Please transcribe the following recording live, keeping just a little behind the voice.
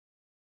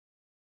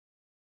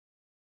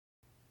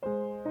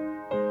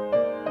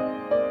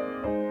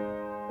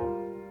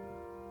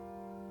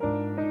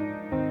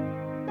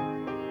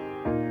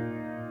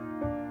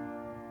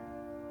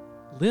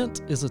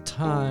Lent is a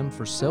time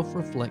for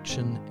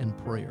self-reflection and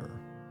prayer.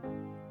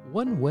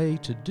 One way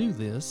to do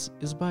this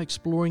is by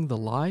exploring the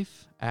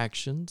life,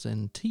 actions,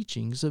 and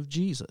teachings of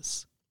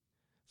Jesus.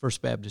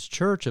 First Baptist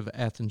Church of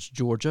Athens,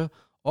 Georgia,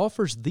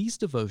 offers these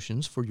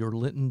devotions for your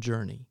Lenten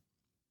journey.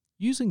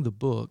 Using the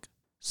book,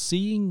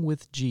 Seeing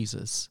with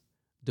Jesus,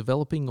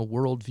 Developing a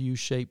Worldview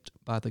Shaped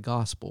by the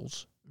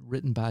Gospels,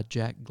 written by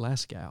Jack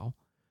Glasgow,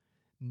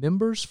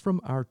 members from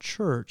our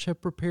church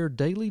have prepared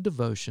daily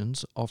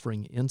devotions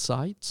offering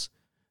insights,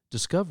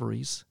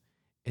 discoveries,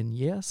 and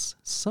yes,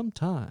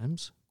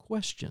 sometimes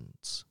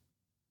questions.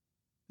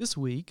 This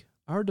week,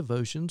 our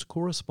devotions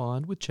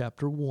correspond with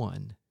Chapter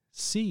 1,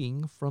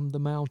 Seeing from the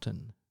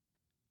Mountain.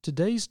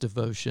 Today's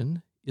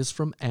devotion is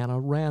from Anna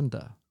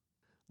Randa.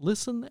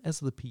 Listen as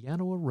the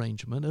piano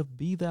arrangement of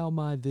Be Thou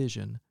My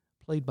Vision,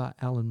 played by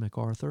Alan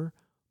MacArthur,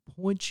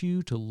 points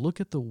you to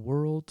look at the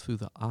world through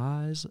the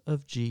eyes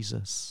of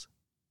Jesus.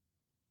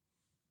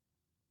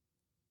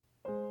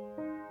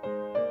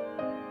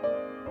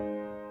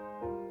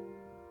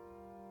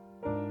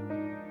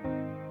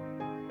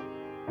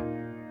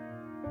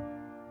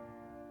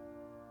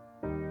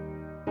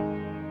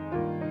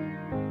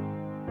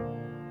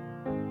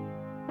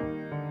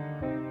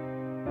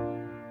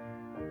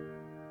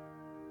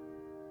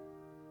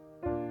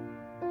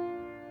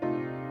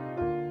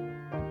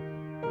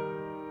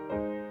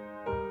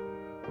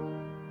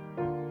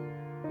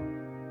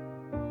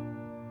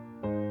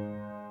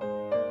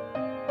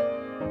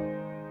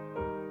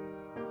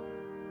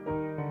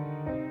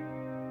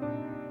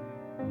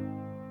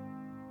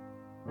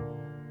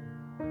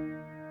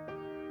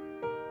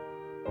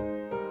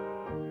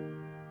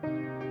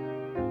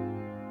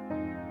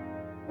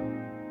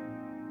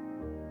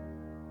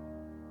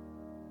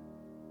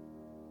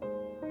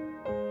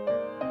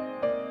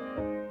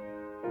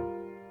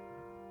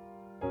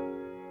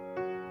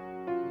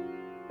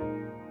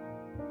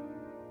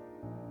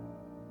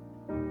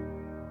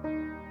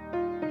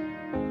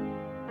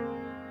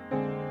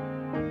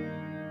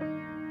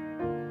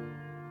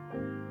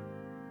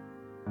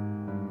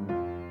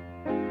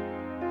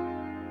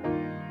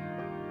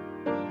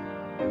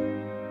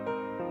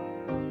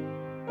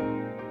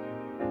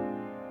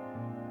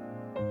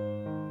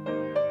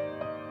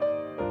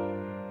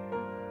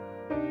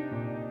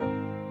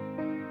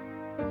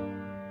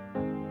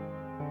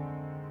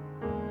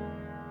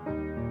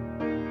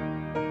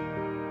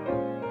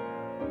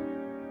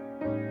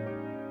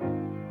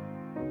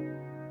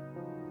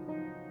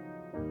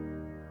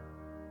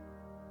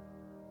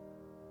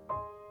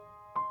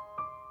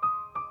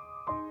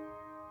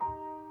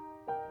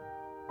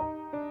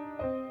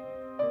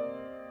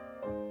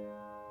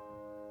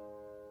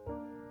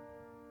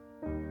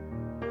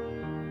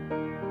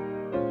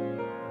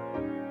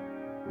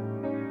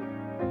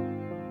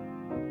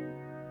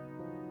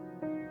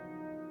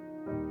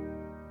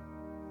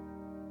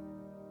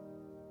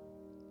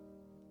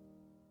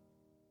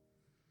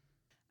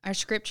 Our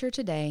scripture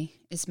today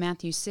is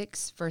Matthew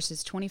 6,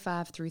 verses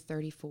 25 through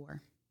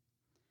 34.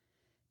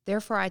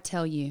 Therefore I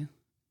tell you,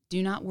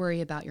 do not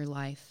worry about your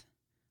life,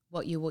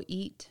 what you will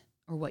eat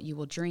or what you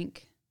will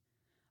drink,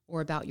 or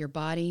about your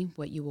body,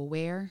 what you will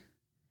wear.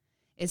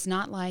 Is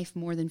not life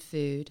more than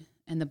food,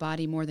 and the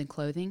body more than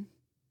clothing?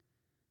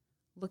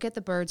 Look at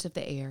the birds of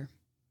the air.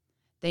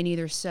 They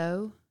neither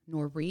sow,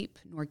 nor reap,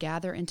 nor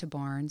gather into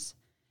barns,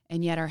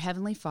 and yet our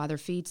heavenly Father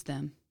feeds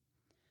them.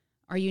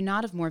 Are you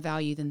not of more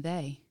value than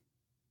they?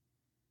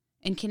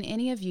 And can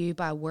any of you,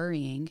 by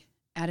worrying,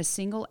 add a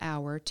single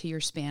hour to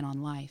your span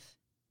on life?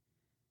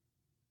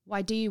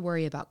 Why do you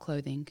worry about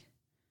clothing?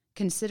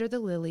 Consider the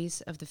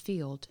lilies of the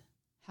field,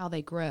 how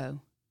they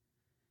grow.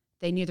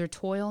 They neither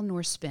toil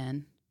nor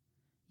spin.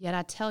 Yet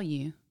I tell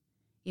you,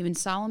 even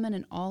Solomon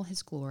in all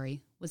his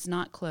glory was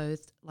not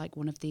clothed like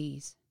one of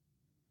these.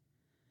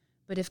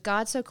 But if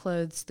God so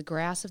clothes the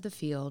grass of the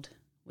field,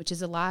 which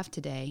is alive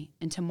today,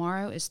 and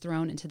tomorrow is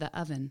thrown into the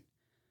oven,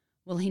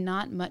 will he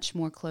not much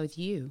more clothe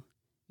you,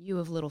 you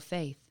of little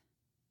faith?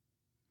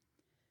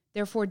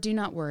 Therefore do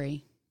not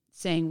worry,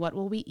 saying, what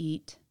will we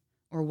eat,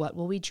 or what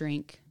will we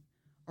drink,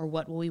 or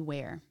what will we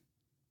wear?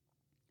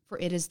 For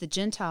it is the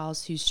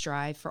Gentiles who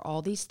strive for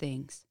all these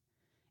things,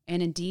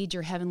 and indeed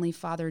your heavenly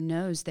Father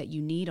knows that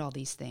you need all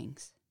these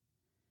things.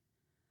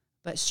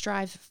 But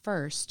strive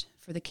first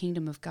for the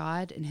kingdom of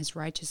God and his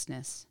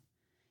righteousness,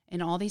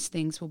 and all these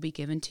things will be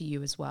given to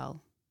you as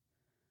well.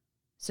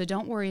 So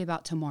don't worry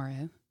about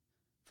tomorrow,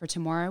 for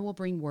tomorrow will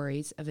bring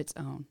worries of its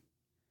own.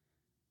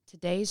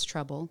 Today's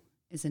trouble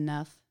is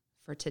enough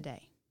for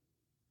today.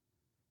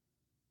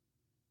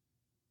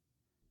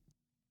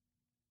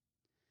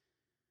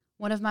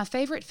 One of my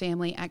favorite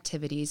family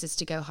activities is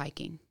to go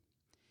hiking.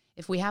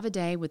 If we have a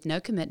day with no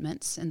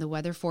commitments and the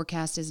weather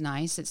forecast is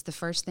nice, it's the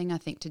first thing I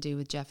think to do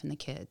with Jeff and the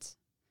kids.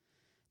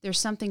 There's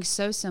something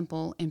so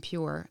simple and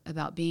pure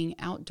about being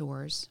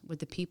outdoors with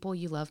the people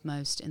you love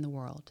most in the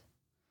world.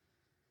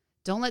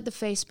 Don't let the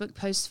Facebook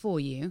posts fool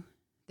you.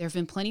 There have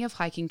been plenty of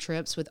hiking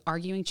trips with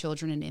arguing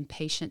children and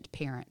impatient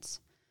parents.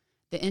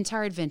 The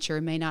entire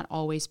adventure may not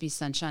always be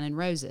sunshine and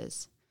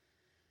roses.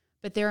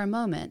 But there are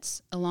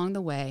moments along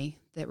the way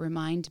that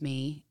remind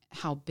me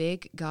how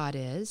big God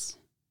is,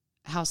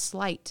 how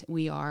slight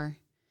we are,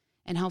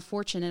 and how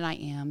fortunate I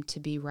am to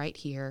be right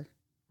here,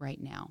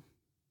 right now.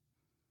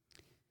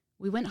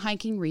 We went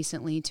hiking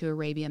recently to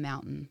Arabia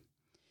Mountain.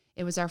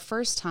 It was our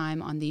first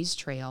time on these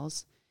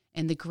trails,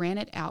 and the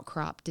granite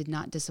outcrop did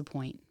not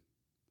disappoint.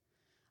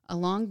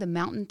 Along the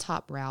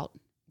mountaintop route,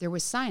 there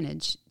was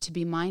signage to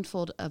be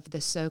mindful of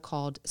the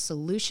so-called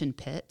solution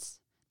pits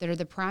that are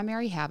the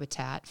primary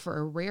habitat for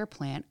a rare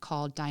plant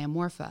called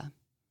Diamorpha.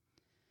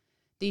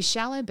 These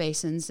shallow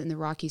basins in the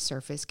rocky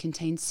surface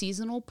contain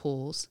seasonal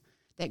pools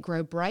that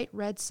grow bright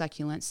red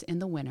succulents in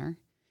the winter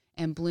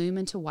and bloom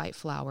into white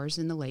flowers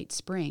in the late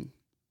spring.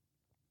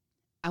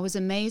 I was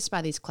amazed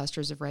by these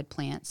clusters of red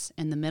plants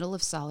in the middle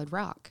of solid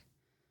rock.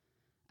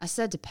 I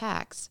said to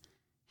Pax,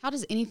 "How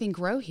does anything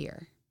grow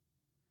here?"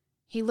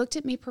 He looked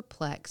at me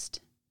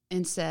perplexed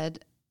and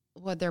said,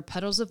 "Well, there are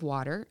puddles of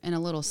water and a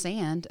little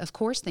sand. Of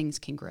course things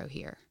can grow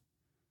here."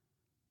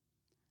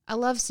 I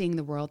love seeing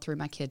the world through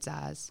my kids'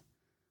 eyes,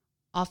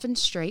 often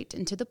straight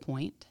and to the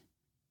point,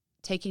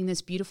 taking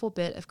this beautiful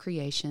bit of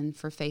creation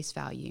for face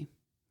value.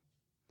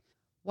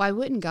 Why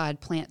wouldn't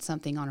God plant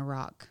something on a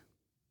rock?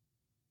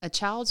 A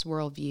child's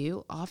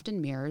worldview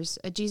often mirrors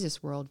a Jesus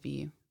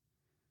worldview.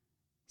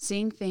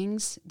 Seeing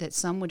things that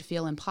some would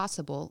feel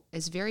impossible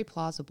is very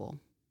plausible.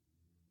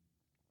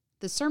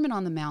 The Sermon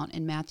on the Mount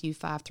in Matthew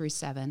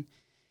 5-7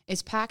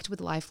 is packed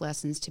with life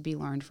lessons to be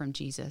learned from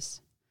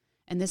Jesus,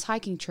 and this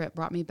hiking trip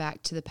brought me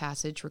back to the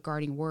passage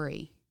regarding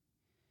worry.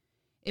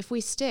 If we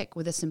stick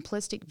with a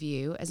simplistic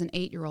view as an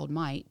 8-year-old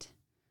might,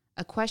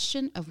 a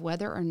question of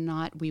whether or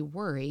not we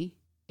worry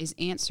is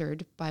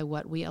answered by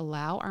what we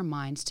allow our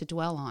minds to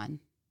dwell on.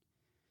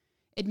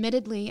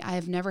 Admittedly, I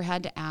have never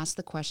had to ask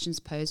the questions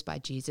posed by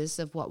Jesus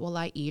of what will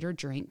I eat or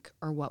drink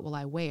or what will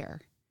I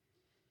wear.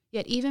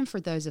 Yet even for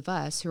those of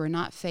us who are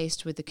not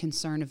faced with the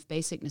concern of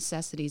basic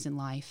necessities in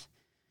life,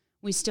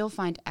 we still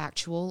find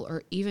actual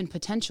or even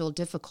potential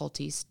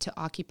difficulties to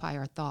occupy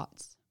our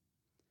thoughts.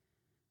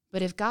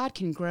 But if God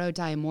can grow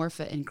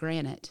Diamorpha in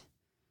granite,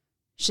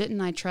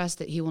 shouldn't I trust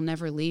that He will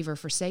never leave or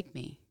forsake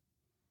me?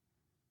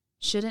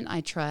 Shouldn't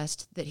I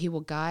trust that He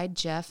will guide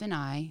Jeff and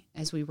I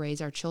as we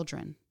raise our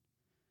children?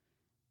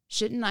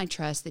 Shouldn't I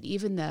trust that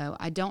even though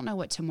I don't know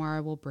what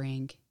tomorrow will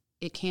bring,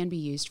 it can be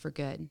used for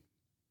good?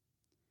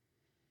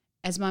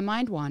 As my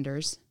mind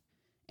wanders,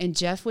 and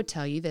Jeff would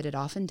tell you that it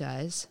often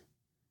does,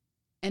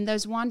 and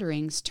those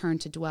wanderings turn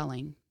to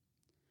dwelling,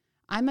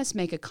 I must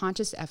make a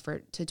conscious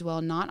effort to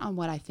dwell not on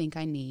what I think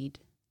I need,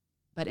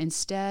 but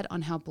instead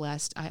on how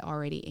blessed I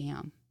already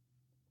am,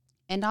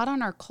 and not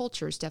on our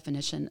culture's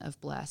definition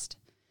of blessed,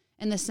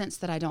 in the sense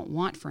that I don't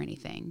want for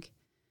anything,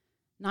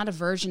 not a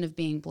version of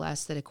being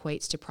blessed that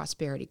equates to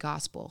prosperity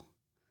gospel.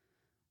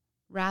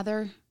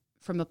 Rather,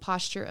 from a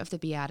posture of the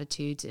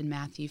Beatitudes in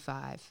Matthew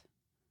 5,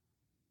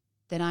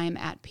 that I am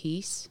at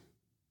peace,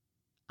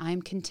 I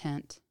am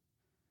content,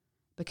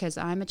 because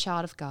I am a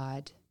child of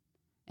God,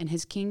 and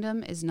His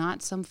kingdom is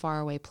not some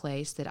faraway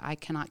place that I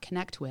cannot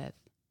connect with.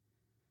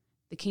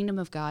 The kingdom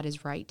of God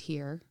is right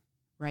here,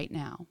 right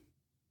now.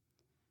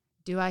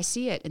 Do I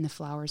see it in the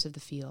flowers of the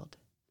field?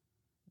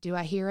 Do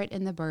I hear it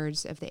in the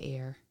birds of the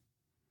air?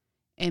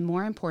 And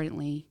more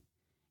importantly,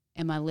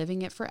 am I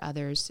living it for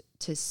others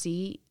to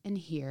see and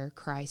hear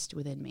Christ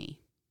within me?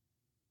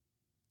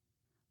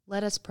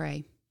 Let us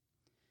pray.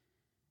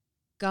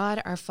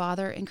 God, our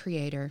Father and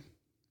Creator,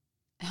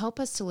 help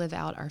us to live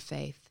out our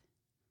faith,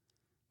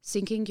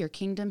 seeking your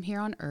kingdom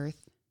here on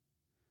earth,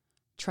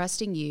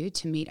 trusting you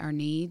to meet our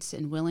needs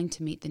and willing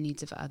to meet the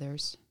needs of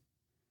others.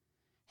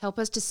 Help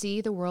us to see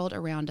the world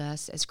around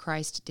us as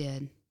Christ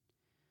did,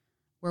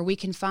 where we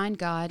can find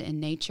God in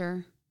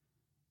nature,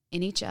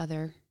 in each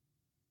other,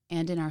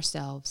 and in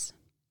ourselves.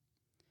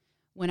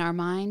 When our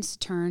minds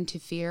turn to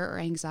fear or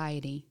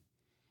anxiety,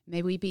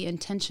 may we be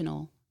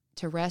intentional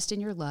to rest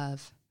in your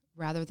love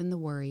rather than the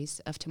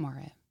worries of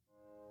tomorrow.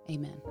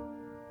 Amen.